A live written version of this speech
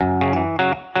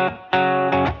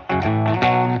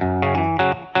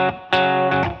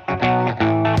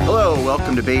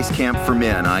Base Camp for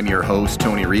Men. I'm your host,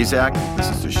 Tony Rizak. This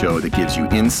is the show that gives you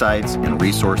insights and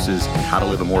resources on how to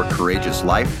live a more courageous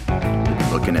life. We'll be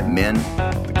looking at men,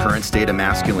 the current state of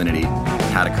masculinity,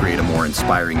 how to create a more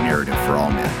inspiring narrative for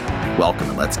all men. Welcome,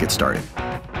 and let's get started.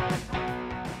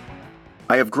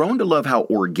 I have grown to love how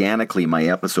organically my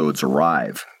episodes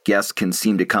arrive. Guests can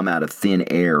seem to come out of thin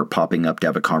air, popping up to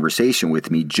have a conversation with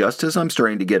me just as I'm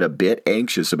starting to get a bit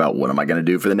anxious about what am I going to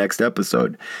do for the next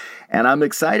episode. And I'm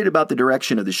excited about the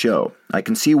direction of the show. I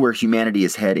can see where humanity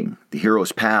is heading. The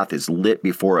hero's path is lit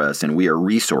before us, and we are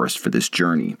resourced for this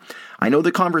journey. I know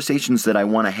the conversations that I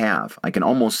want to have. I can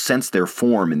almost sense their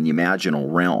form in the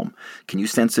imaginal realm. Can you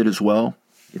sense it as well?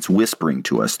 It's whispering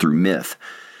to us through myth.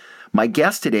 My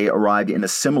guest today arrived in a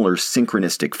similar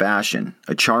synchronistic fashion,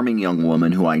 a charming young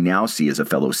woman who I now see as a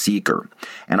fellow seeker.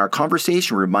 And our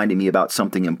conversation reminded me about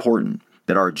something important,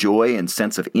 that our joy and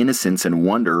sense of innocence and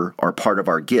wonder are part of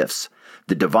our gifts.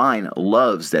 The divine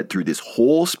loves that through this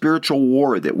whole spiritual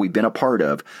war that we've been a part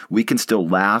of, we can still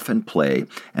laugh and play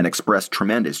and express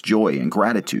tremendous joy and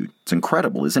gratitude. It's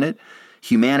incredible, isn't it?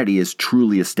 Humanity is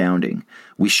truly astounding.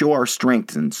 We show our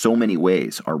strength in so many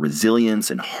ways, our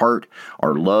resilience and heart,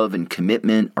 our love and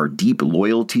commitment, our deep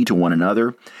loyalty to one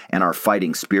another, and our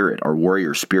fighting spirit, our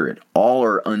warrior spirit. All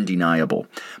are undeniable.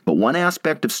 But one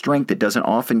aspect of strength that doesn't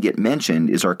often get mentioned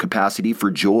is our capacity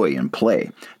for joy and play,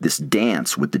 this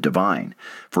dance with the divine.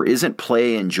 For isn't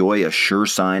play and joy a sure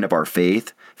sign of our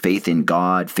faith? Faith in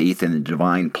God, faith in the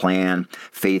divine plan,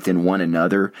 faith in one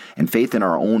another, and faith in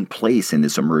our own place in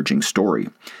this emerging story.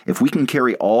 If we can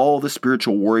carry all the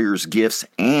spiritual warrior's gifts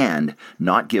and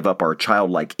not give up our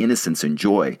childlike innocence and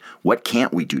joy, what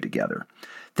can't we do together?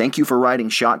 Thank you for riding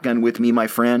shotgun with me, my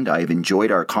friend. I have enjoyed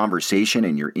our conversation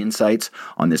and your insights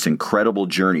on this incredible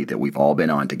journey that we've all been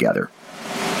on together.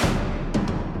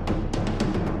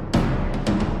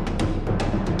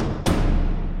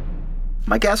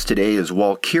 My guest today is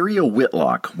Walkiria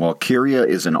Whitlock. Walkiria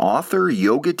is an author,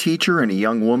 yoga teacher, and a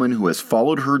young woman who has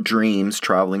followed her dreams,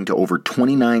 traveling to over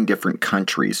 29 different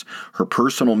countries. Her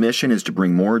personal mission is to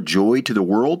bring more joy to the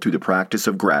world through the practice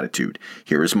of gratitude.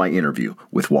 Here is my interview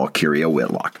with Walkiria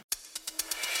Whitlock.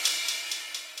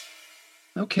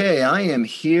 Okay, I am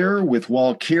here with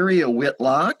Walkiria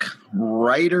Whitlock,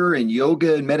 writer and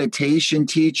yoga and meditation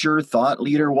teacher, thought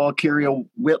leader, Walkiria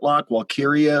Whitlock.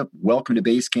 Walkiria, welcome to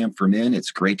Base Camp for Men.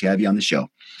 It's great to have you on the show.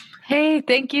 Hey,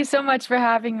 thank you so much for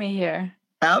having me here.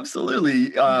 Absolutely.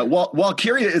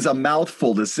 Walkiria is a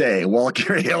mouthful to say.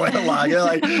 Walkiria Whitlock.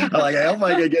 I hope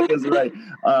I can get this right.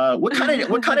 What kind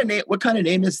of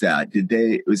name is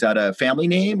that? Was that a family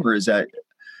name or is that?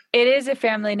 It is a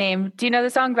family name. Do you know the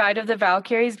song Ride of the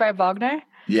Valkyries by Wagner?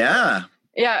 Yeah.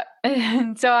 Yeah.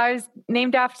 So I was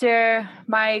named after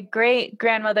my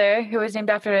great-grandmother, who was named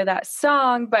after that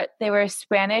song, but they were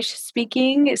Spanish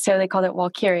speaking, so they called it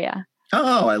Walkiria.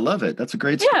 Oh, I love it. That's a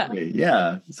great story.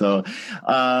 Yeah. So,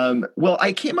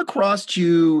 I came across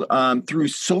you through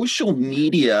social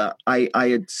media. I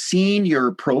had seen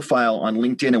your profile on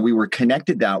LinkedIn and we were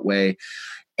connected that way.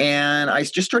 And I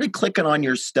just started clicking on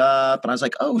your stuff and I was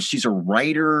like, oh, she's a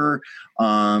writer.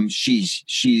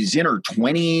 She's in her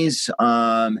 20s.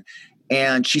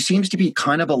 And she seems to be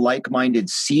kind of a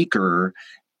like-minded seeker.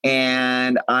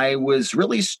 And I was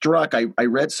really struck. I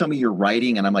read some of your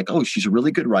writing and I'm like, oh, she's a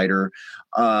really good writer.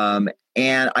 And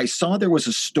I saw there was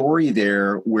a story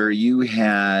there where you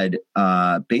had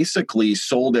basically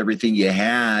sold everything you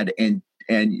had and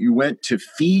you went to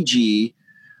Fiji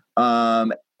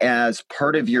as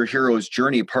part of your hero's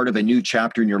journey, part of a new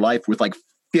chapter in your life with like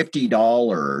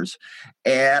 $50.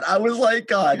 And I was like,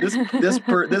 God,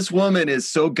 this woman is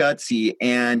so gutsy.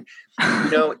 And,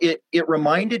 it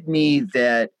reminded me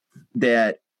that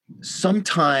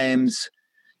sometimes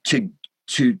to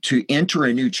enter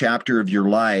a new chapter of your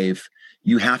life,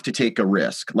 you have to take a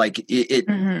risk. Like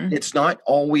it's not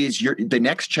always the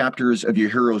next chapters of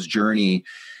your hero's journey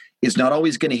is not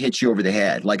always going to hit you over the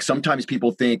head. Like sometimes people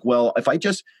think, well, if I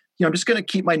just, I'm just going to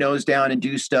keep my nose down and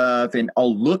do stuff and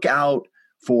I'll look out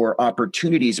for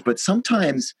opportunities. But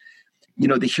sometimes,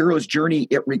 the hero's journey,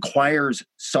 it requires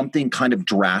something kind of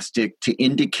drastic to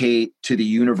indicate to the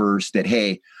universe that,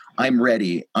 hey, I'm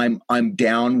ready. I'm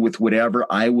down with whatever.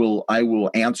 I will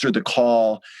answer the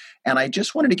call. And I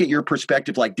just wanted to get your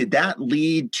perspective. Like, did that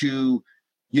lead to,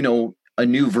 a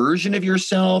new version of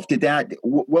yourself?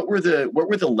 What were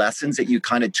the lessons that you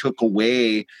kind of took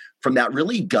away from that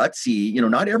really gutsy,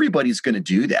 not everybody's going to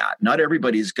do that. Not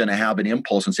everybody's going to have an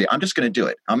impulse and say, I'm just going to do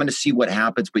it. I'm going to see what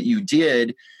happens. But you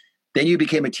did. Then you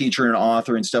became a teacher and an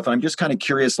author and stuff. And I'm just kind of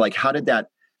curious, like, how did that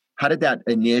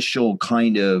initial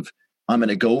kind of, I'm going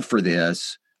to go for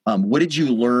this, What did you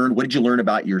learn? What did you learn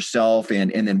about yourself?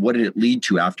 And then what did it lead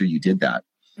to after you did that?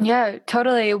 Yeah,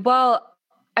 totally. Well,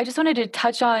 I just wanted to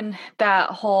touch on that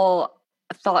whole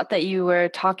thought that you were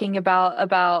talking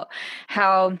about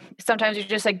how sometimes you're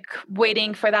just like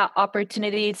waiting for that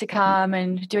opportunity to come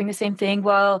and doing the same thing.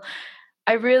 Well,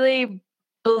 I really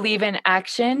believe in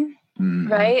action,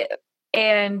 Mm-hmm. right?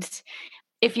 And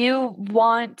if you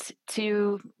want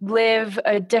to live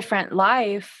a different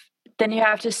life, then you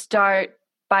have to start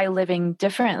by living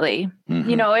differently. You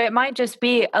Mm-hmm. know, it might just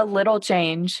be a little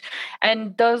change,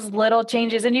 and those little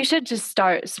changes, and you should just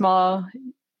start small.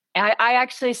 I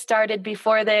actually started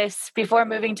before this, before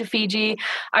moving to Fiji,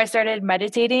 I started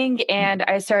meditating and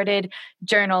I started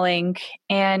journaling.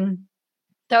 And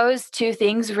those two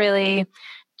things really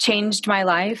changed my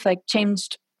life, like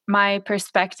changed my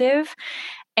perspective.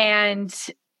 And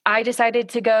I decided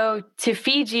to go to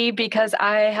Fiji because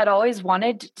I had always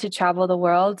wanted to travel the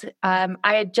world. I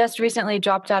had just recently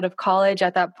dropped out of college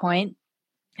at that point.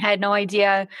 I had no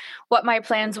idea what my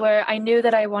plans were. I knew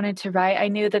that I wanted to write. I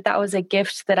knew that that was a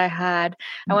gift that I had.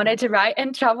 I wanted to write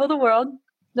and travel the world.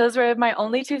 Those were my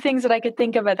only two things that I could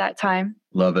think of at that time.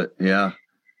 Love it. Yeah.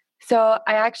 So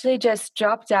I actually just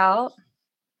dropped out,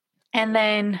 and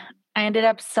then I ended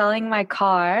up selling my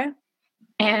car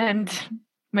and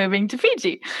moving to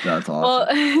Fiji. That's Well,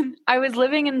 awesome. I was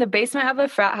living in the basement of a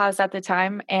frat house at the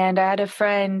time, and I had a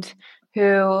friend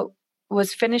who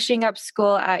was finishing up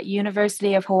school at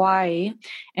University of Hawaii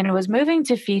and was moving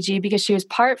to Fiji because she was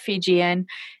part Fijian,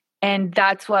 and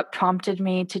that's what prompted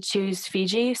me to choose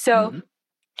Fiji. So Mm-hmm.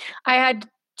 I had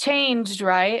changed,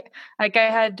 right? Like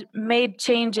I had made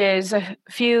changes a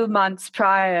few months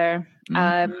prior.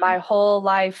 Mm-hmm. My whole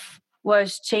life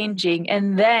was changing,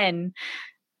 and then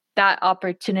that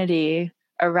opportunity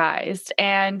arised,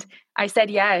 and I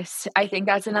said yes. I think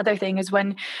that's another thing, is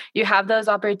when you have those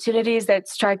opportunities that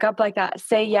strike up like that,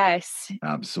 say yes.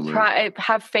 Absolutely. Try,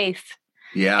 have faith.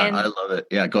 Yeah, I And love it.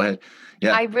 Yeah, go ahead.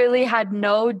 Yeah, I really had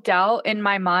no doubt in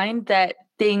my mind that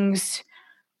things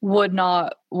would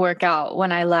not work out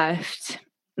when I left.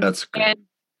 that's great.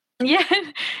 And yeah,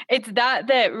 it's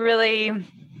that really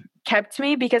kept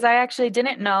me, because I actually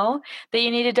didn't know that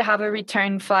you needed to have a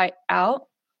return flight out.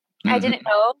 I didn't Mm-hmm.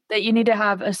 know that you need to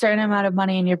have a certain amount of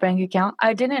money in your bank account.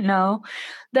 I didn't know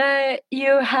that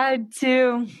you had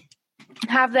to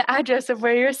have the address of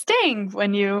where you're staying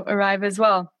when you arrive as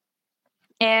well.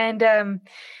 And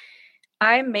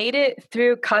I made it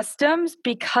through customs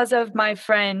because of my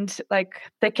friend. Like,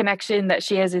 the connection that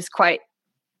she has is quite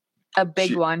a big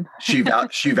She one. she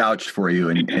vouched for you,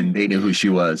 and they knew who she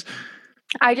was.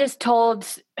 I just told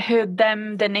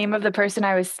them the name of the person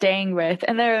I was staying with,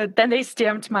 and then they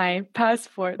stamped my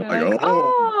passport. They're Like, like,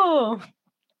 oh, "Oh,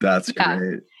 that's yeah,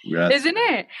 great. That's isn't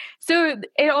it?" So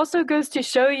it also goes to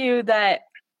show you that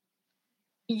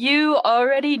you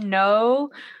already know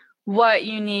what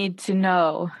you need to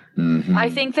know. I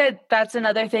mm-hmm. think that that's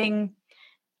another thing.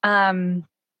 Um,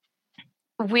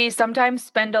 we sometimes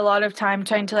spend a lot of time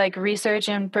trying to like research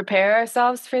and prepare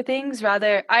ourselves for things.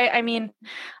 Rather, I mean,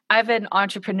 I have an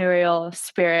entrepreneurial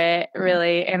spirit,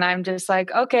 really, and I'm just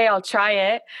like, okay, I'll try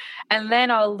it, and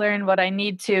then I'll learn what I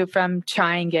need to from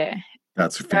trying it.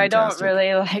 That's So I don't fantastic.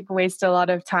 really like waste a lot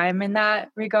of time in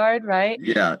that regard, right?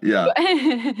 Yeah, yeah.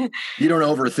 You don't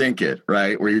overthink it,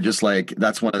 right? Where you're just like,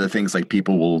 that's one of the things, like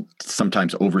people will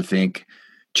sometimes overthink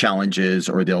challenges,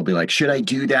 or they'll be like, should I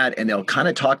do that? And they'll kind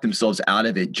of talk themselves out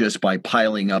of it just by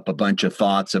piling up a bunch of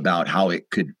thoughts about how it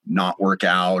could not work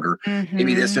out, or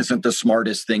maybe this Mm-hmm. isn't the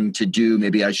smartest thing to do.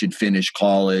 Maybe I should finish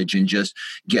college and just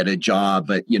get a job.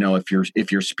 But you know, if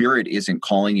your spirit isn't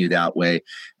calling you that way,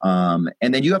 and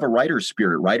then you have a writer's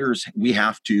spirit. Writers, we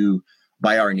have to,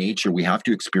 by our nature, we have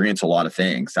to experience a lot of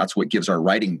things. That's what gives our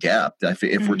writing depth. If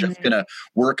we're just Mm-hmm. going to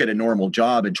work at a normal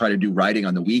job and try to do writing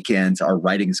on the weekends, our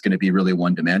writing is going to be really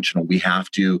one dimensional. We have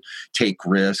to take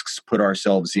risks, put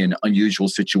ourselves in unusual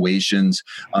situations,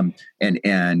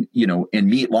 and you know, and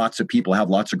meet lots of people,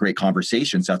 have lots of great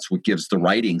conversations. That's what gives the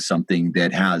writing something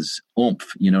that has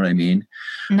oomph. You know what I mean?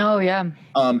 No, yeah.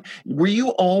 Were you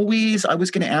always? I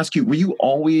was going to ask you. Were you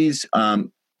always?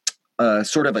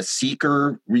 Sort of a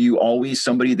seeker? Were you always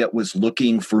somebody that was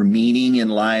looking for meaning in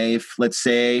life, let's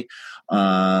say?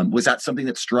 Was that something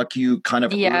that struck you kind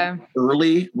of Yeah.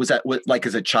 early? Was that like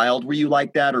as a child, were you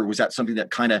like that? Or was that something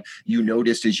that kind of you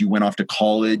noticed as you went off to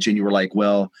college and you were like,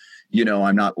 well, you know,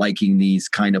 I'm not liking these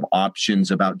kind of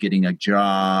options about getting a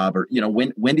job? Or, you know,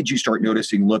 when did you start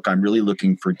noticing, look, I'm really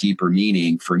looking for deeper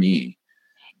meaning for me?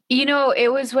 You know, it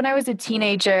was when I was a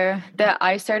teenager that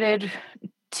I started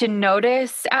to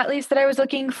notice at least that I was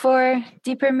looking for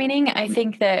deeper meaning. I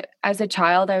think that as a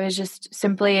child, I was just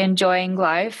simply enjoying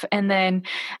life. And then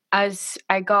as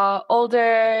I got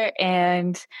older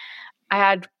and I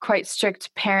had quite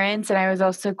strict parents, and I was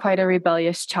also quite a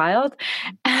rebellious child.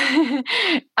 So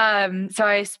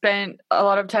I spent a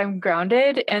lot of time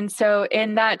grounded. And so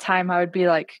in that time, I would be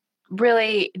like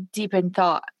really deep in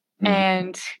thought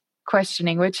and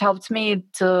questioning, which helped me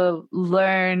to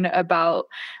learn about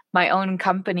my own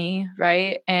company,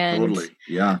 right? And Totally.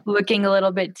 Yeah. looking a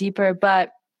little bit deeper.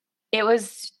 But it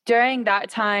was during that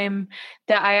time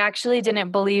that I actually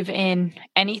didn't believe in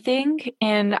anything.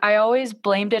 And I always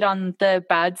blamed it on the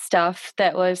bad stuff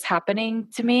that was happening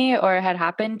to me or had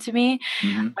happened to me.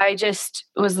 I just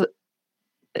was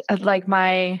like,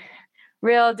 my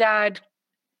real dad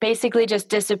basically just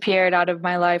disappeared out of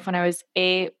my life when I was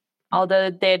 8,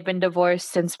 although they had been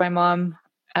divorced since my mom,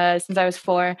 since I was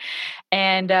 4.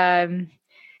 And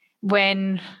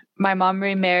when my mom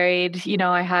remarried, you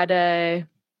know, I had a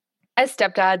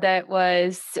stepdad that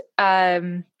was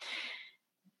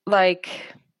like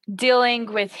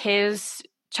dealing with his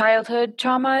childhood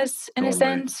traumas in a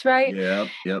sense, right?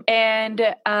 Yep.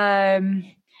 And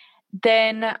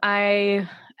then I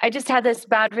just had this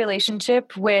bad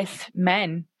relationship with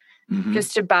men,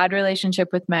 just a bad relationship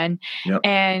with men.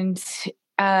 And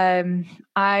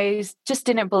I just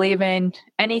didn't believe in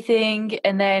anything.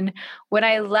 And then when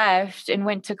I left and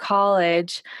went to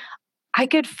college, I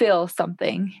could feel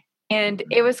something. And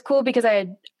it was cool because I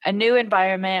had a new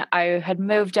environment. I had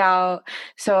moved out.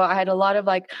 So I had a lot of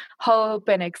like hope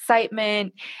and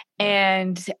excitement.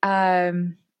 And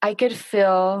I could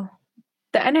feel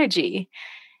the energy.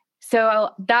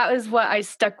 So that was what I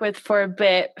stuck with for a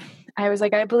bit. I was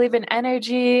like, I believe in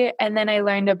energy. And then I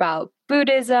learned about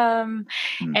Buddhism.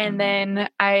 And then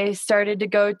I started to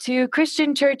go to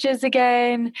Christian churches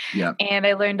again. And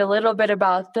I learned a little bit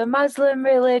about the Muslim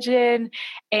religion.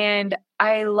 And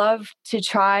I love to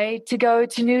try to go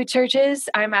to new churches.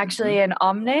 I'm actually an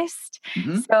omnist.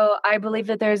 So I believe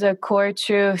that there's a core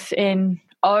truth in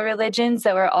all religions,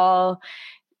 that we're all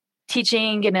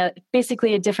teaching in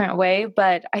basically a different way.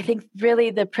 But I think really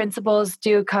the principles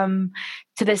do come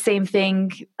to the same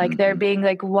thing, like there being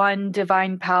like one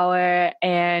divine power,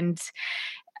 and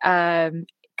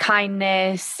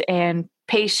kindness and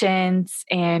patience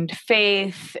and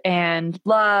faith and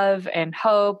love and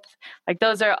hope. Like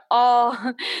those are all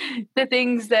the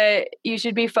things that you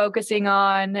should be focusing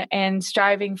on and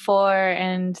striving for.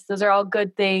 And those are all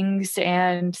good things.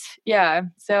 And yeah,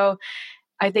 so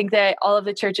I think that all of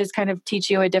the churches kind of teach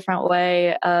you a different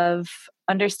way of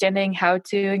understanding how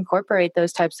to incorporate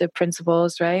those types of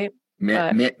principles, right?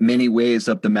 Many ways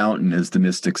up the mountain, as the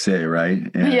mystics say, right?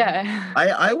 And yeah.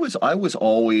 I was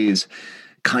always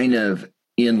kind of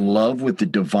in love with the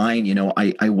divine. You know,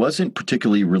 I wasn't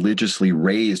particularly religiously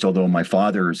raised, although my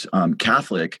father's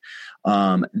Catholic.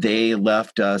 They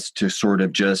left us to sort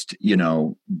of just,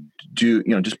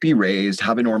 just be raised,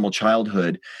 have a normal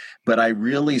childhood. But I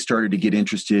really started to get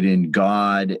interested in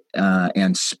God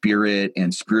and spirit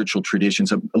and spiritual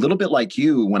traditions. A little bit like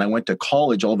you, when I went to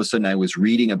college, all of a sudden I was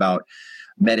reading about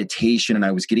meditation, and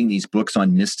I was getting these books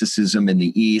on mysticism in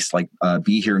the East, like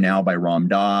Be Here Now by Ram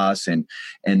Dass, and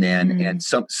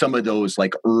some of those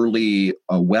like early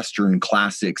Western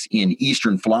classics in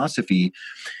Eastern philosophy.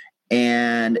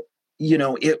 And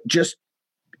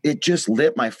it just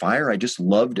lit my fire. I just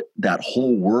loved that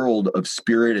whole world of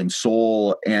spirit and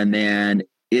soul. And then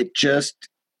it just,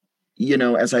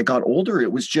 as I got older,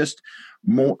 it was just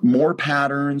more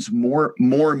patterns, more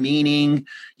meaning.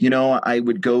 I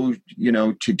would go,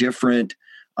 to different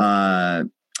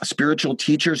spiritual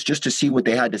teachers just to see what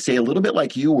they had to say, a little bit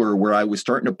like you were, where I was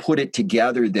starting to put it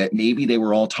together that maybe they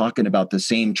were all talking about the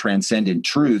same transcendent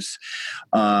truths.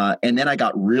 And then I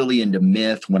got really into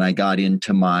myth when I got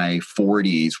into my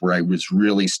 40s, where I was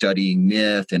really studying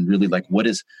myth and really like, what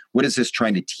is this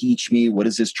trying to teach me? What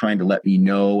is this trying to let me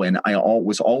know? And I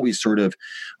was always sort of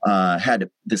had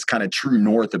this kind of true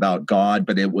north about God,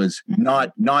 but it was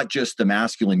not just the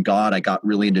masculine God. I got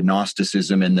really into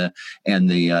Gnosticism and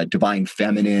the divine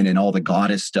feminine and all the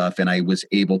goddess stuff, and I was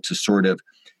able to sort of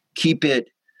keep it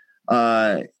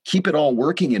all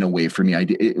working in a way for me.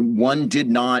 One did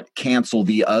not cancel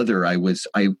the other. I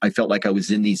felt like I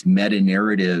was in these meta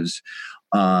narratives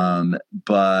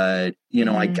But,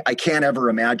 I can't ever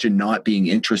imagine not being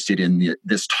interested in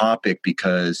this topic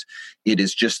because it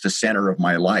is just the center of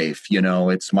my life.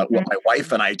 It's what my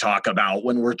wife and I talk about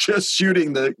when we're just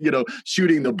shooting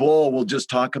the bull. We'll just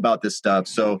talk about this stuff.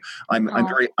 So I'm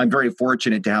very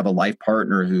fortunate to have a life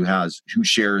partner who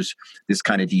shares this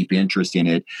kind of deep interest in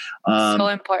it. So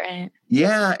important.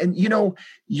 Yeah. And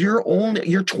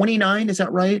you're 29, is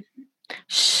that right?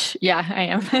 Yeah, I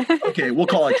am. Okay, we'll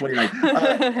call it 29.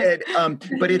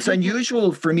 But it's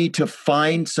unusual for me to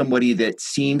find somebody that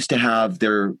seems to have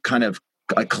their kind of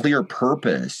a clear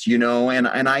purpose,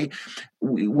 and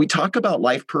we talk about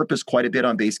life purpose quite a bit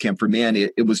on Basecamp for Men.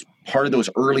 It was part of those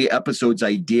early episodes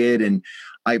I did, and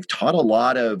I've taught a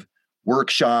lot of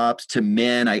workshops to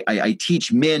men. I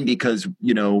teach men because,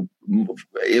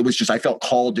 it was just, I felt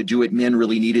called to do it. Men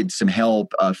really needed some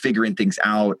help figuring things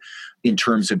out in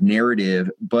terms of narrative.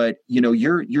 But,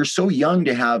 you're so young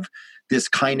to have this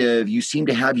you seem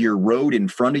to have your road in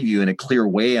front of you in a clear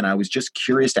way. And I was just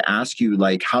curious to ask you,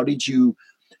 like, how did you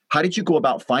go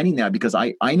about finding that? Because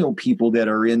I know people that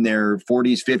are in their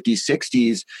 40s, 50s,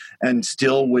 60s, and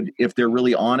still would, if they're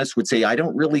really honest, would say, I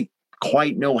don't really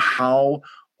quite know how,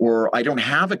 or I don't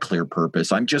have a clear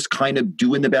purpose. I'm just kind of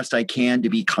doing the best I can to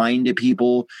be kind to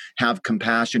people, have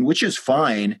compassion, which is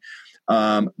fine.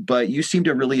 But you seem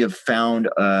to really have found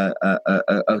a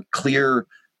clear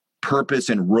purpose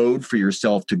and road for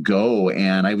yourself to go.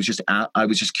 And I was just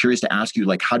curious to ask you,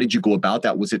 like, how did you go about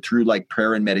that? Was it through like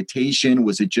prayer and meditation?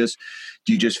 Was it just,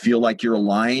 do you just feel like you're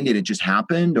aligned and it just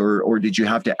happened? Or did you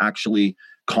have to actually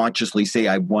consciously say,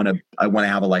 I want to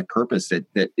have a life purpose that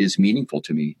is meaningful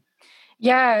to me?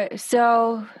 Yeah.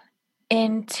 So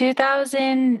in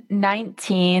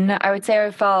 2019, I would say I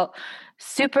felt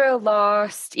super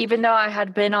lost, even though I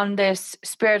had been on this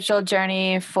spiritual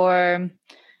journey for,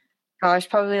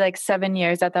 probably like 7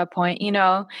 years at that point, and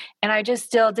I just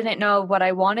still didn't know what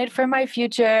I wanted for my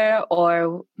future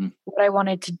or what I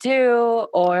wanted to do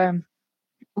or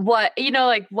what,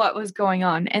 what was going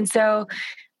on. And so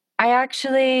I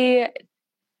actually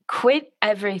quit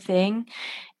everything.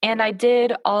 And I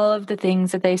did all of the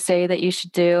things that they say that you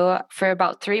should do for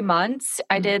about 3 months.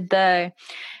 I did the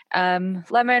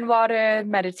lemon water,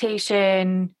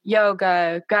 meditation,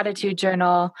 yoga, gratitude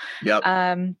journal, Yep.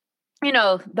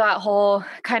 That whole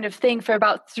kind of thing for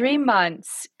about 3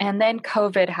 months. And then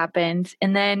COVID happened.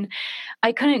 And then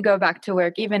I couldn't go back to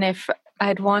work, even if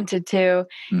I'd wanted to.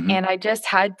 Mm-hmm. And I just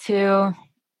had to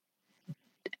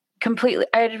I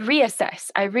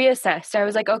reassessed. I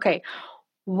was like, okay,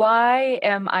 why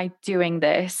am I doing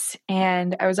this?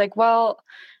 And I was like, well,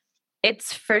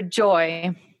 it's for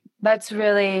joy. That's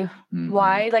really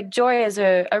why. Like, joy is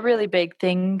a really big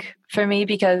thing for me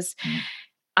because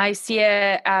I see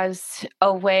it as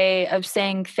a way of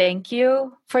saying thank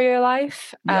you for your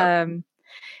life. Yep.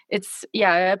 It's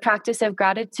a practice of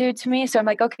gratitude to me. So I'm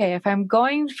like, okay, if I'm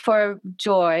going for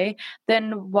joy,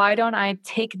 then why don't I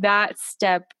take that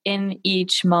step in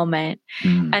each moment?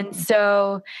 And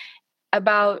so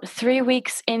about 3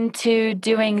 weeks into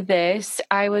doing this,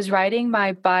 I was riding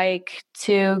my bike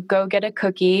to go get a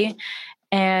cookie.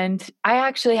 And I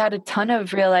actually had a ton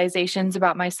of realizations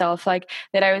about myself, like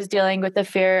that I was dealing with the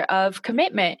fear of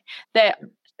commitment, that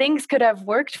things could have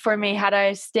worked for me had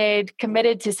I stayed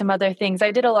committed to some other things.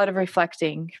 I did a lot of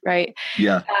reflecting, right?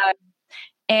 Yeah.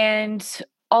 And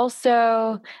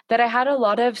also that I had a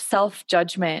lot of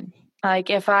self-judgment. Like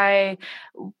if I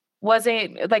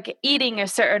wasn't like eating a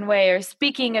certain way or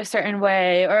speaking a certain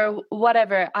way or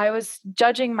whatever, I was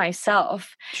judging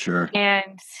myself. Sure.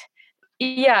 And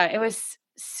it was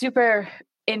super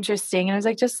interesting. And I was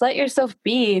like, just let yourself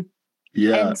be.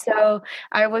 Yeah. And so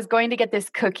I was going to get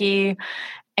this cookie.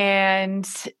 And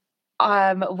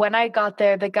when I got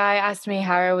there, the guy asked me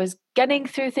how I was getting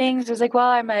through things. I was like, well,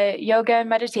 I'm a yoga and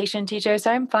meditation teacher,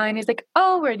 so I'm fine. He's like,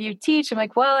 oh, where do you teach? I'm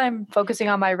like, well, I'm focusing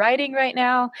on my writing right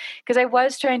now because I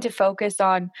was trying to focus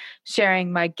on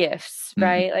sharing my gifts,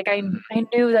 right? Like I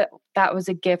knew that was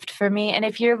a gift for me. And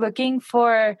if you're looking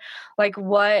for like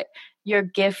what your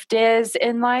gift is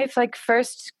in life, like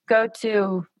first go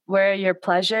to where your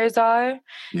pleasures are.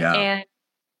 Yeah. And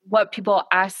what people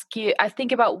ask you, I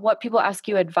think about what people ask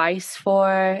you advice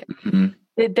for.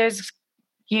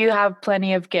 You have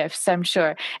plenty of gifts, I'm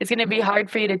sure. It's going to be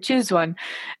hard for you to choose one.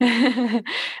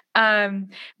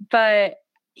 But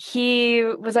he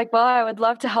was like, well, I would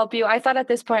love to help you. I thought at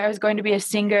this point I was going to be a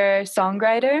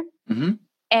singer-songwriter. Mm-hmm.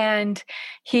 And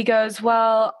he goes,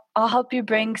 well, I'll help you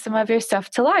bring some of your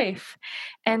stuff to life.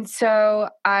 And so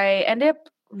I ended up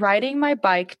riding my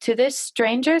bike to this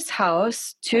stranger's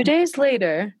house 2 days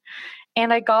later,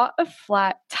 and I got a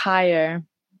flat tire.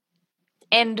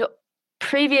 And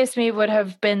previous me would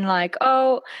have been like,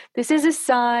 oh, this is a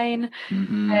sign.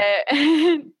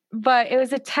 Mm-hmm. But it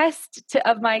was a test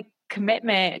of my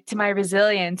commitment to my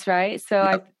resilience, right? So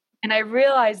Yep. I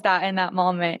realized that in that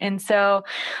moment. And so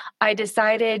I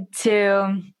decided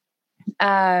to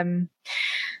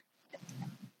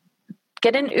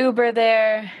get an Uber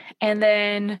there. And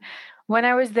then when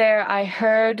I was there, I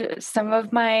heard some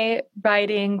of my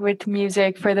writing with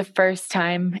music for the first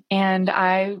time. And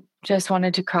I just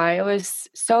wanted to cry. It was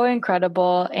so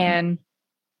incredible. And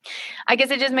I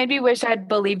guess it just made me wish I'd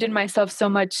believed in myself so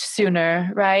much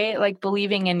sooner, right? Like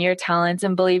believing in your talents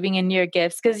and believing in your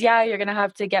gifts. Because, yeah, you're going to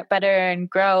have to get better and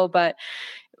grow. But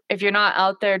if you're not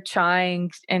out there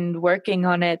trying and working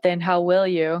on it, then how will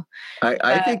you?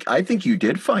 I think you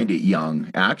did find it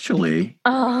young, actually.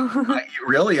 Oh,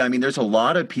 Really, I mean, there's a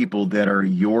lot of people that are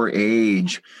your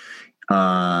age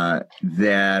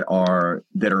that are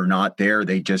not there.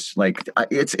 They just like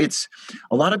it's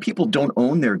a lot of people don't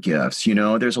own their gifts. You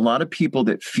know, there's a lot of people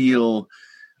that feel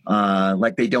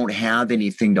like they don't have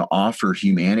anything to offer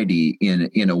humanity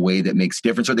in a way that makes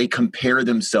difference, or they compare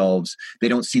themselves. They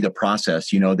don't see the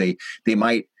process. You know, they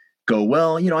might go,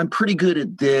 well, you know, I'm pretty good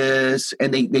at this,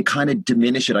 and they kind of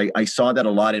diminish it. I saw that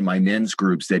a lot in my men's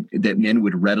groups, that men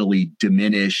would readily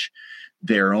diminish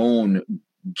their own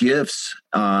gifts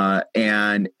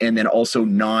and then also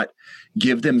not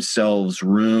give themselves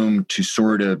room to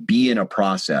sort of be in a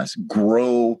process,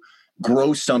 grow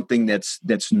something that's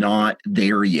not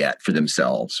there yet for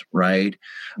themselves, right?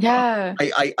 yeah.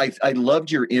 I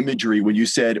loved your imagery when you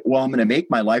said, well, I'm going to make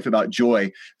my life about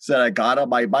joy. So I got on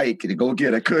my bike to go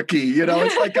get a cookie. You know,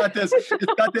 it's like it's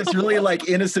got this really like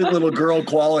innocent little girl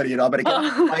quality. You know, I'm going to get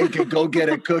on my bike and go get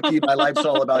a cookie. My life's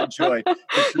all about joy.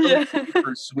 It's really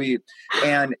super sweet.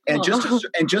 And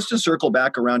just to circle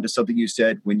back around to something you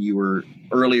said when you were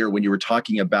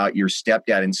talking about your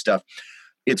stepdad and stuff.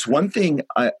 It's one thing,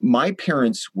 my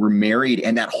parents were married,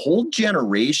 and that whole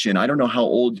generation, I don't know how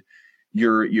old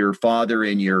your father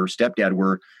and your stepdad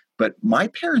were, but my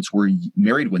parents were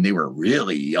married when they were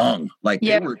really young. Like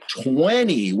they were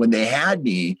 20 when they had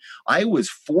me. I was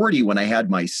 40 when I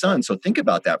had my son. So think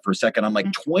about that for a second. I'm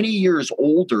like 20 years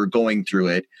older going through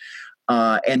it.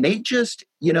 And they just,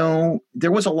 you know,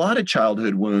 there was a lot of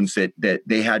childhood wounds that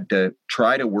they had to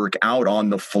try to work out on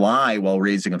the fly while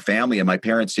raising a family. And my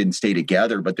parents didn't stay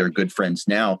together, but they're good friends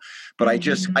now. But I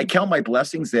count my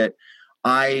blessings that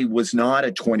I was not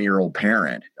a 20-year-old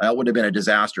parent. That would have been a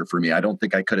disaster for me. I don't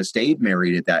think I could have stayed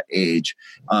married at that age.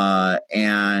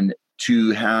 And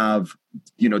to have,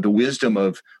 you know, the wisdom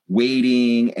of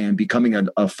waiting and becoming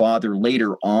a father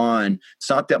later on. It's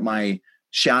not that my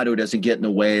shadow doesn't get in the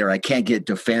way, or I can't get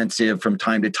defensive from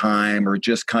time to time, or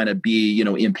just kind of be, you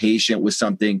know, impatient with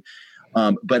something.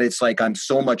 But it's like I'm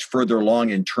so much further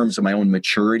along in terms of my own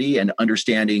maturity and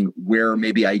understanding where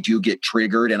maybe I do get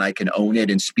triggered, and I can own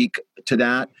it and speak to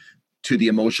that, to the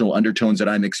emotional undertones that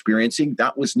I'm experiencing.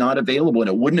 That was not available, and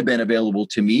it wouldn't have been available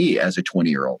to me as a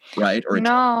 20-year-old, right? Or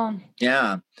no.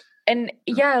 Yeah. And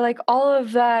yeah, like all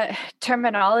of that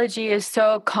terminology is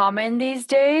so common these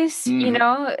days, you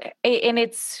know,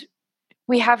 and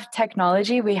we have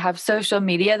technology, we have social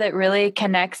media that really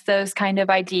connects those kind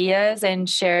of ideas and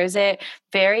shares it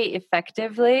very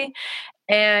effectively.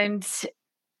 And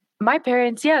my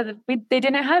parents, they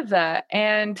didn't have that.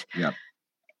 And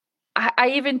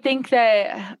I even think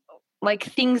that like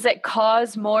things that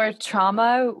cause more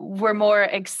trauma were more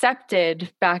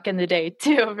accepted back in the day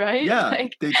too, right? Yeah,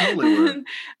 like, they totally were.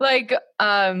 Like,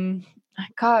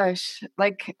 gosh,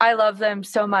 like I love them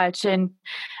so much. And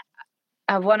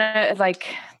I want to like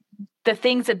the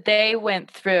things that they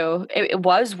went through, it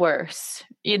was worse,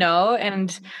 you know?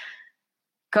 And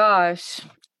gosh,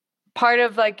 part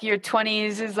of like your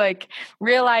 20s is like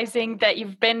realizing that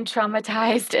you've been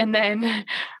traumatized, and then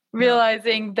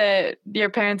realizing that your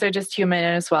parents are just human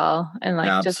as well, and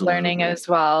like just learning as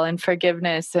well, and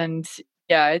forgiveness. And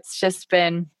it's just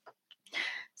been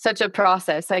such a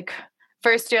process. Like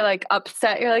first you're like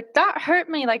upset, you're like, that hurt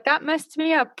me, like that messed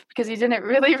me up, because you didn't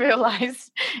really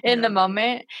realize in the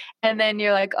moment. And then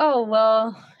you're like, oh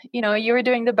well, you know, you were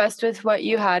doing the best with what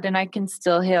you had, and I can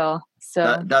still heal.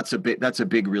 So that's a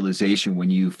big realization when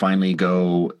you finally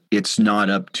go, it's not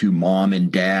up to mom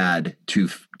and dad to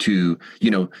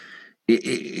you know,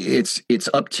 it's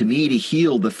up to me to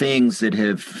heal the things that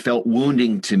have felt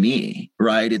wounding to me,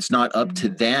 right? It's not up to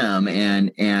them.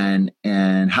 And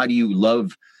how do you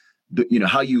love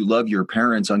how you love your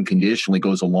parents unconditionally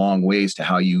goes a long ways to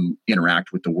how you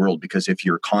interact with the world. Because if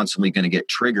you're constantly going to get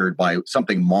triggered by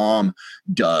something mom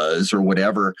does or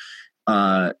whatever,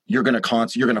 you're going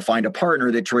to find a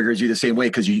partner that triggers you the same way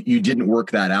because you didn't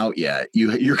work that out yet.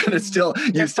 You're going to still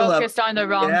you're still focused on the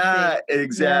wrong thing.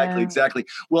 Exactly.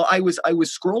 Well, I was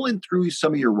scrolling through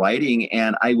some of your writing,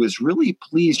 and I was really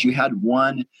pleased. You had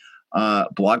one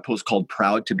blog post called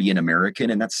 "Proud to Be an American,"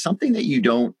 and that's something that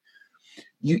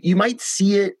you might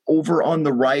see it over on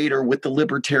the right or with the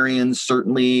libertarians,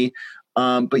 certainly,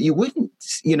 but you wouldn't.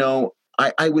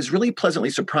 I was really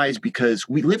pleasantly surprised because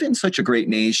we live in such a great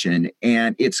nation,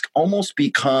 and it's almost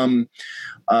become,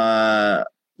 untrendy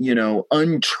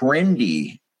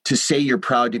to say you're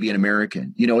proud to be an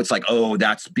American. It's like, oh,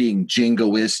 that's being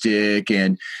jingoistic,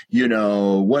 and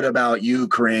what about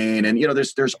Ukraine? And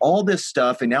there's all this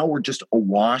stuff, and now we're just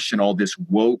awash in all this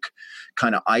woke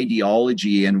kind of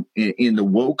ideology, and in the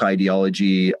woke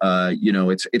ideology,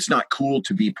 it's not cool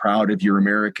to be proud of your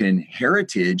American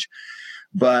heritage.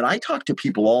 But I talk to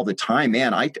people all the time,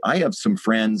 man. I have some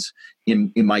friends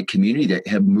in my community that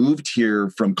have moved here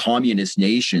from communist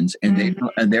nations, and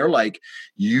they're like,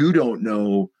 you don't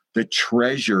know the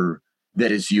treasure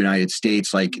that is the United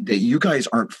States, like that you guys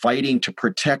aren't fighting to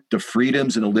protect the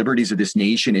freedoms and the liberties of this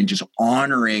nation and just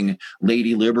honoring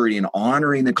Lady Liberty and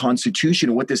honoring the Constitution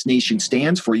and what this nation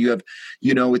stands for. You have,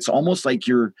 it's almost like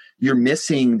you're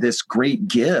missing this great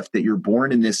gift that you're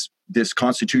born in this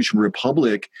constitutional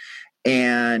republic.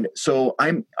 And so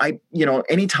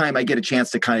anytime I get a chance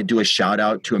to kind of do a shout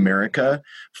out to America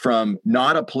from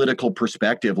not a political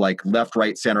perspective, like left,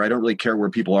 right, center, I don't really care where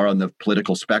people are on the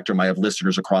political spectrum. I have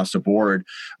listeners across the board,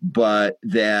 but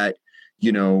that,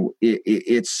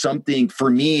 it's something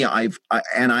for me. I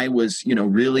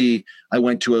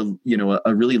went to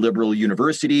a really liberal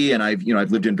university, and I've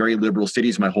lived in very liberal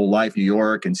cities my whole life, New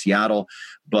York and Seattle,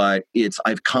 but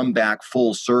I've come back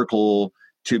full circle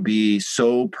to be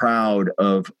so proud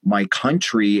of my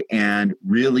country. And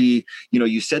really,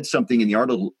 you said something in the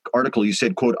article, you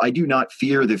said, quote, "I do not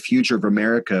fear the future of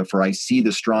America, for I see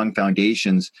the strong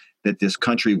foundations that this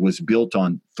country was built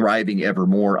on, thriving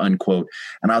evermore," unquote.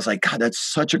 And I was like, God, that's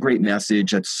such a great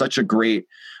message. That's such a great,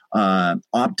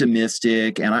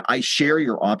 optimistic. And I share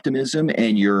your optimism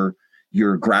and your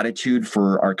gratitude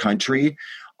for our country.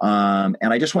 And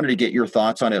I just wanted to get your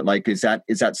thoughts on it. Like, is that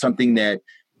something that,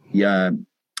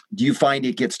 do you find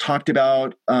it gets talked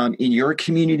about in your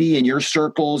community, in your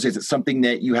circles? Is it something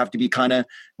that you have to be kind of,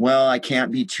 I can't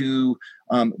be too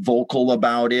vocal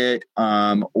about it?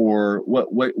 Or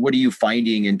what are you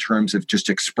finding in terms of just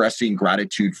expressing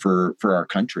gratitude for our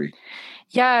country?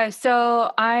 Yeah,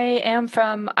 so I am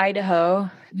from Idaho.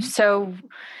 So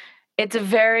it's a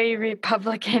very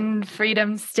Republican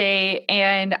freedom state.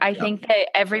 And I think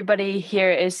that everybody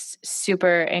here is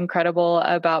super incredible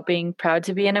about being proud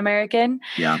to be an American.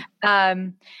 Yeah.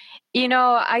 I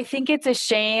think it's a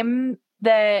shame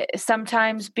that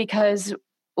sometimes, because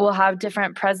we'll have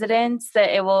different presidents,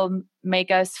 that it will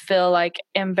make us feel like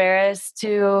embarrassed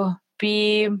to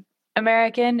be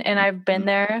American. And I've been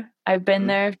there. I've been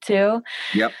there too.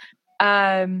 Yep.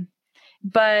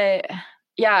 But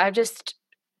yeah, I've just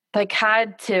I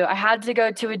had to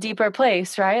go to a deeper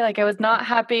place, right? Like I was not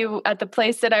happy at the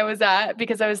place that I was at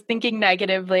because I was thinking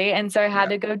negatively. And so I had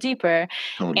to go deeper.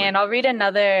 Totally. And I'll read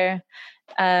another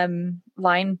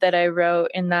line that I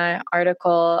wrote in that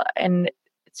article. And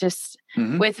it's just,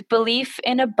 with belief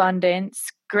in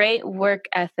abundance, great work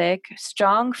ethic,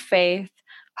 strong faith,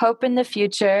 hope in the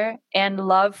future, and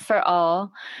love for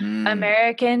all,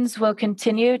 Americans will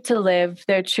continue to live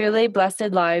their truly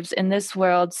blessed lives in this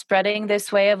world, spreading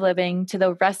this way of living to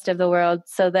the rest of the world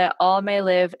so that all may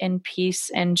live in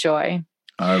peace and joy.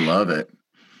 I love it.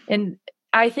 And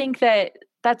I think that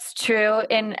that's true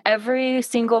in every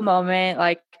single moment,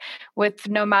 like with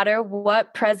no matter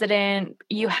what president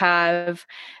you have,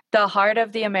 the heart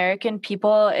of the American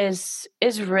people is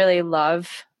really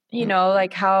love,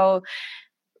 like how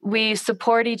we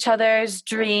support each other's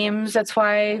dreams. That's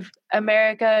why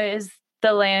America is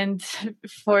the land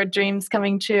for dreams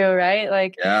coming true, right?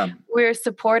 Like we're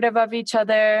supportive of each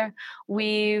other.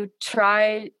 We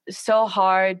try so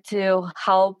hard to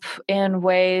help in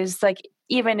ways, like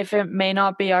even if it may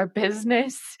not be our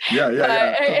business.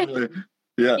 Totally.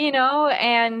 Yeah.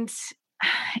 And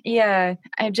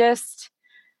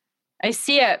I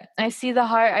see it. I see the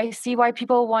heart. I see why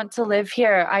people want to live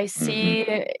here. I see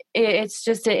it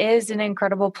is an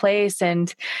incredible place,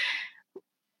 and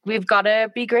we've got to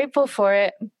be grateful for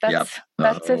it. That's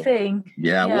the thing.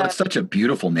 Yeah. Well, it's such a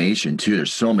beautiful nation too.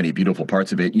 There's so many beautiful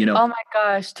parts of it, Oh my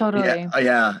gosh, totally.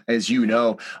 Yeah. As you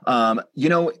know,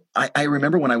 I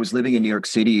remember when I was living in New York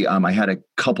City, I had a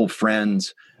couple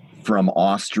friends from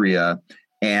Austria,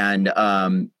 and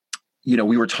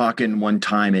we were talking one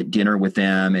time at dinner with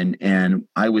them, and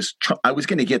I was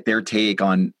going to get their take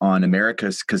on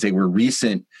Americas, because they were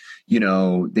recent.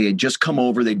 They had just come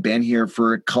over. They'd been here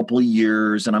for a couple of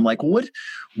years, and I'm like, what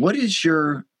is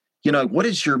your,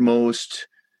 what's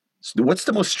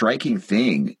the most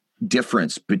striking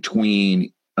difference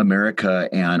between America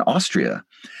and Austria?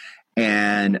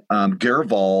 And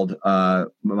Gerwald,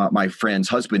 my friend's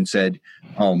husband, said,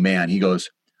 "Oh man," he goes,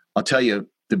 "I'll tell you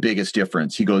the biggest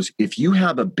difference." He goes, "If you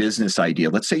have a business idea,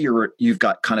 let's say you've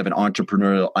got kind of an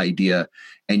entrepreneurial idea,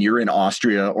 and you're in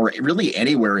Austria or really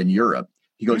anywhere in Europe,"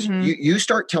 he goes, you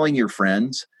start telling your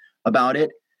friends about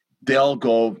it, they'll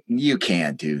go, "You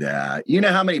can't do that. You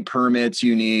know how many permits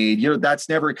you need. That's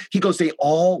never," he goes, "they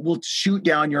all will shoot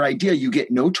down your idea. You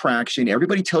get no traction.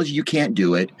 Everybody tells you can't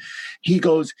do it." He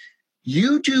goes,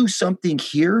 "You do something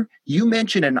here, you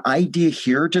mention an idea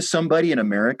here to somebody in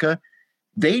America,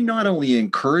 they not only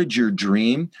encourage your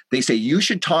dream, they say, you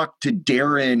should talk to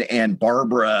Darren and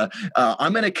Barbara.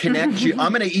 I'm going to connect you.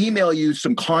 I'm going to email you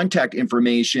some contact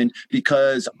information,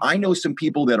 because I know some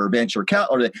people that are venture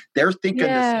capital, or they're thinking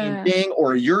the same thing,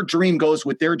 or your dream goes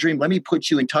with their dream. Let me put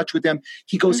you in touch with them."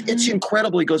 He goes, "It's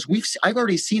incredible." He goes, "I've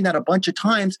already seen that a bunch of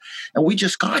times, and we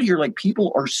just got here. Like,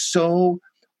 people are so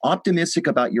optimistic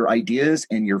about your ideas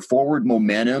and your forward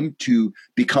momentum to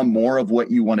become more of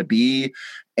what you want to be."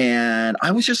 And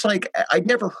I was just like, I'd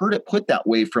never heard it put that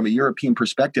way from a European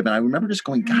perspective. And I remember just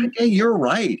going, "God, yeah, you're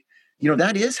right.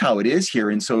 That is how it is here."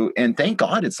 And thank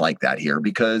God it's like that here,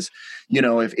 because,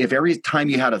 if every time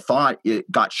you had a thought,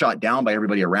 it got shot down by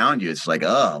everybody around you, it's like,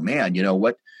 oh man,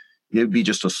 what, it'd be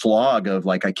just a slog of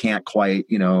like, I can't quite,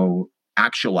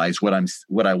 actualize what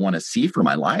I want to see for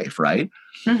my life. Right.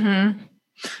 Mm-hmm.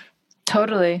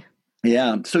 Totally.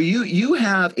 Yeah. So you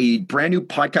have a brand new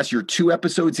podcast. You're 2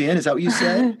 episodes in. Is that what you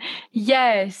said?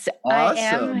 Yes, awesome.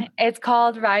 I am. It's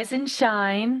called Rise and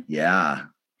Shine. Yeah.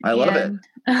 I love it.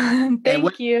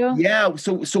 Thank you. Yeah.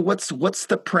 So what's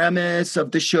the premise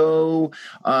of the show?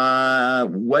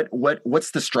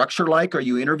 What's the structure like? Are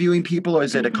you interviewing people, or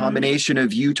is it a combination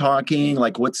of you talking?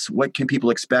 Like, what can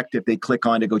people expect if they click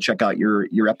on to go check out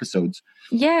your episodes?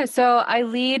 Yeah. So I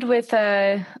lead with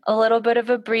a little bit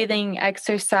of a breathing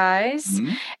exercise,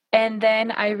 and then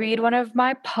I read one of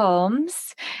my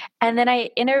poems, and then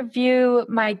I interview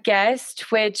my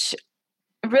guest, which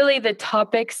really the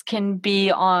topics can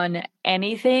be on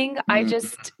anything. I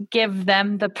just give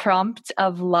them the prompt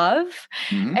of love.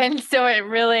 And so it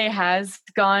really has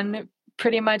gone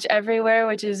pretty much everywhere,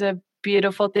 which is a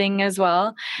beautiful thing as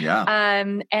well. Yeah.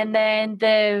 And then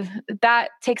that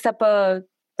takes up the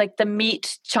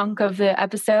meat chunk of the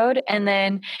episode. And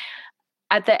then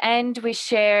at the end, we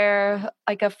share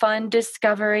like a fun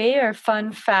discovery or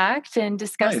fun fact and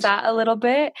discuss that a little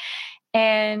bit.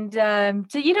 And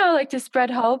to spread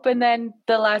hope. And then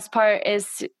the last part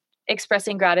is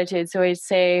expressing gratitude. So we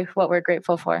say what we're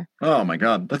grateful for. Oh my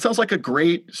God, that sounds like a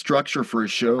great structure for a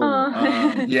show.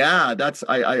 Yeah, that's.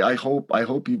 I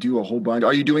hope you do a whole bunch.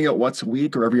 Are you doing it once a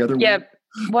week or every other week? Yep,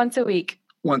 once a week.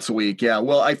 Once a week, yeah.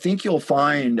 Well, I think you'll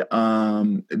find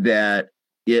that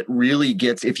it really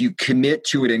gets, if you commit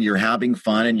to it and you're having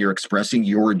fun and you're expressing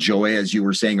your joy, as you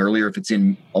were saying earlier, if it's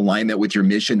in alignment with your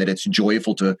mission, that it's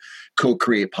joyful to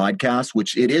co-create podcasts,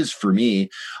 which it is for me.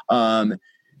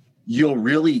 You'll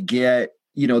really get,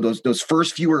 those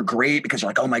first few are great because you're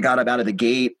like, oh my God, I'm out of the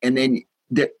gate. And then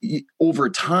over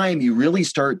time, you really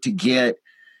start to get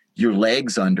your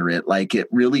legs under it. Like, it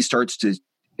really starts to,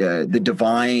 the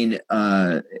divine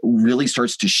really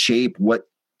starts to shape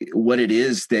what it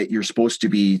is that you're supposed to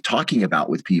be talking about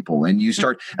with people. And you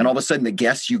start, and all of a sudden the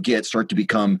guests you get start to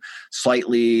become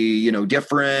slightly,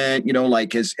 different,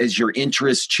 like as your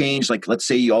interests change. Like, let's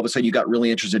say all of a sudden you got really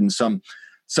interested in some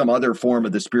other form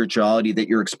of the spirituality that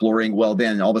you're exploring. Well,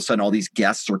 then all of a sudden all these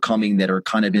guests are coming that are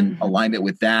kind of in alignment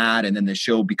with that. And then the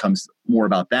show becomes more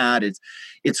about that.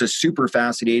 It's a super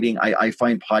fascinating. I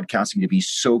find podcasting to be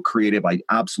so creative. I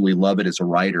absolutely love it as a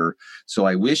writer. So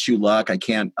I wish you luck. I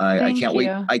can't wait.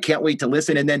 I can't wait to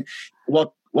listen. And then,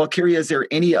 well, Kyria, is there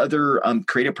any other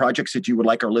creative projects that you would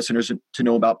like our listeners to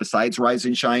know about besides Rise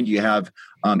and Shine? Do you have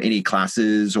any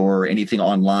classes or anything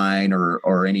online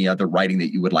or any other writing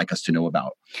that you would like us to know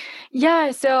about?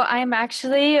 Yeah, so I'm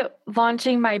actually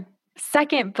launching my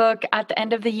second book at the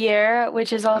end of the year,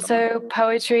 which is also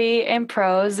poetry and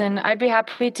prose. And I'd be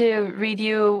happy to read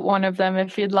you one of them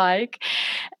if you'd like,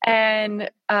 and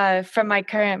from my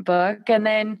current book. And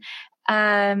then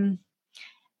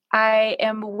I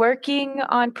am working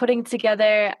on putting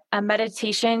together a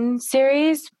meditation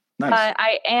series. Nice.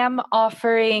 I am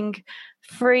offering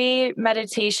free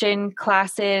meditation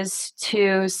classes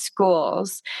to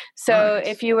schools. So Nice.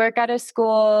 if you work at a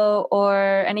school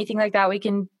or anything like that, we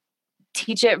can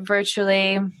teach it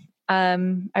virtually.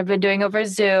 I've been doing over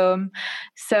Zoom,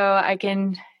 so I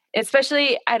can,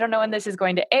 especially, I don't know when this is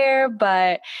going to air,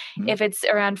 but if it's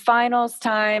around finals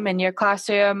time and your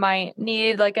classroom might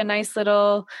need like a nice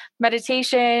little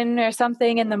meditation or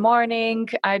something in the morning,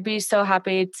 I'd be so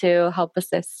happy to help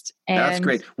assist. And that's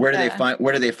great. Where do they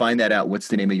find that out? What's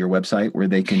the name of your website where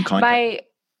they can contact?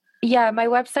 My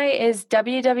website is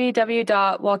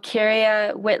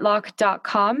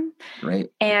www.walkeriawhitlock.com.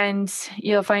 Great. And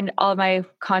you'll find all my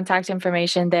contact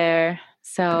information there.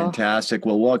 So fantastic.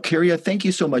 Well, Walkeria, thank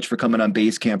you so much for coming on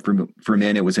Basecamp for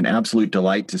Men. It was an absolute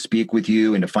delight to speak with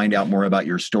you and to find out more about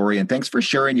your story. And thanks for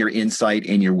sharing your insight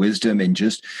and your wisdom and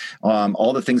just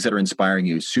all the things that are inspiring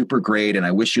you. Super great. And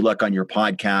I wish you luck on your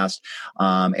podcast.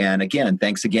 And again,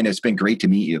 thanks again. It's been great to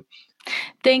meet you.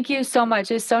 Thank you so much.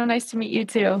 It's so nice to meet you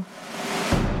too.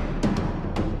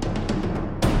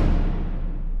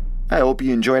 I hope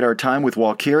you enjoyed our time with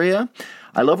Walkeria.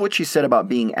 I love what she said about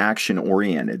being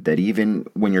action-oriented, that even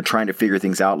when you're trying to figure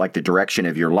things out like the direction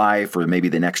of your life or maybe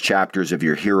the next chapters of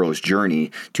your hero's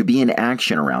journey, to be in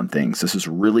action around things. This is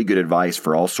really good advice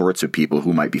for all sorts of people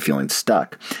who might be feeling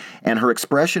stuck. And her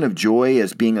expression of joy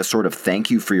as being a sort of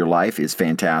thank you for your life is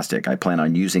fantastic. I plan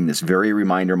on using this very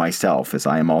reminder myself, as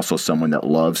I am also someone that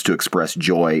loves to express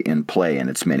joy in play in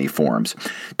its many forms.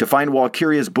 To find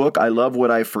Walkeria's book, I Love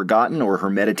What I've Forgotten, or her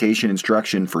meditation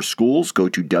instruction for schools, go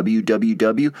to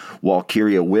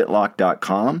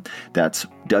www.walkeriawhitlock.com. That's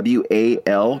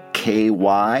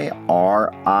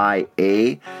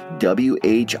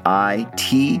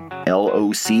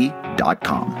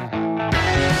WALKYRIAWHITLOC.com.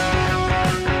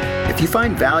 If you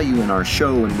find value in our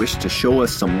show and wish to show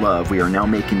us some love, we are now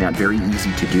making that very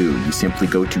easy to do. You simply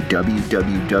go to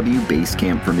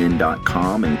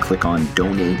www.basecampformen.com and click on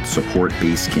Donate Support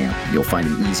Basecamp. You'll find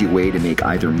an easy way to make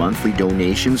either monthly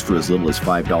donations for as little as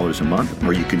 $5 a month,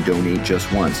 or you can donate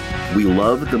just once. We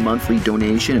love the monthly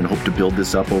donation and hope to build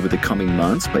this up over the coming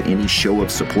months, but any show of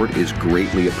support is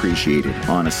greatly appreciated,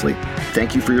 honestly.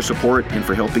 Thank you for your support and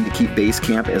for helping to keep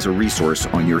Basecamp as a resource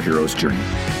on your hero's journey.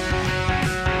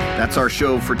 That's our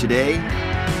show for today.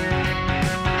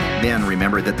 Man,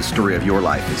 remember that the story of your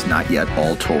life is not yet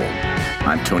all told.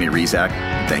 I'm Tony Rizak.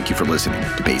 Thank you for listening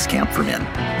to Basecamp for Men.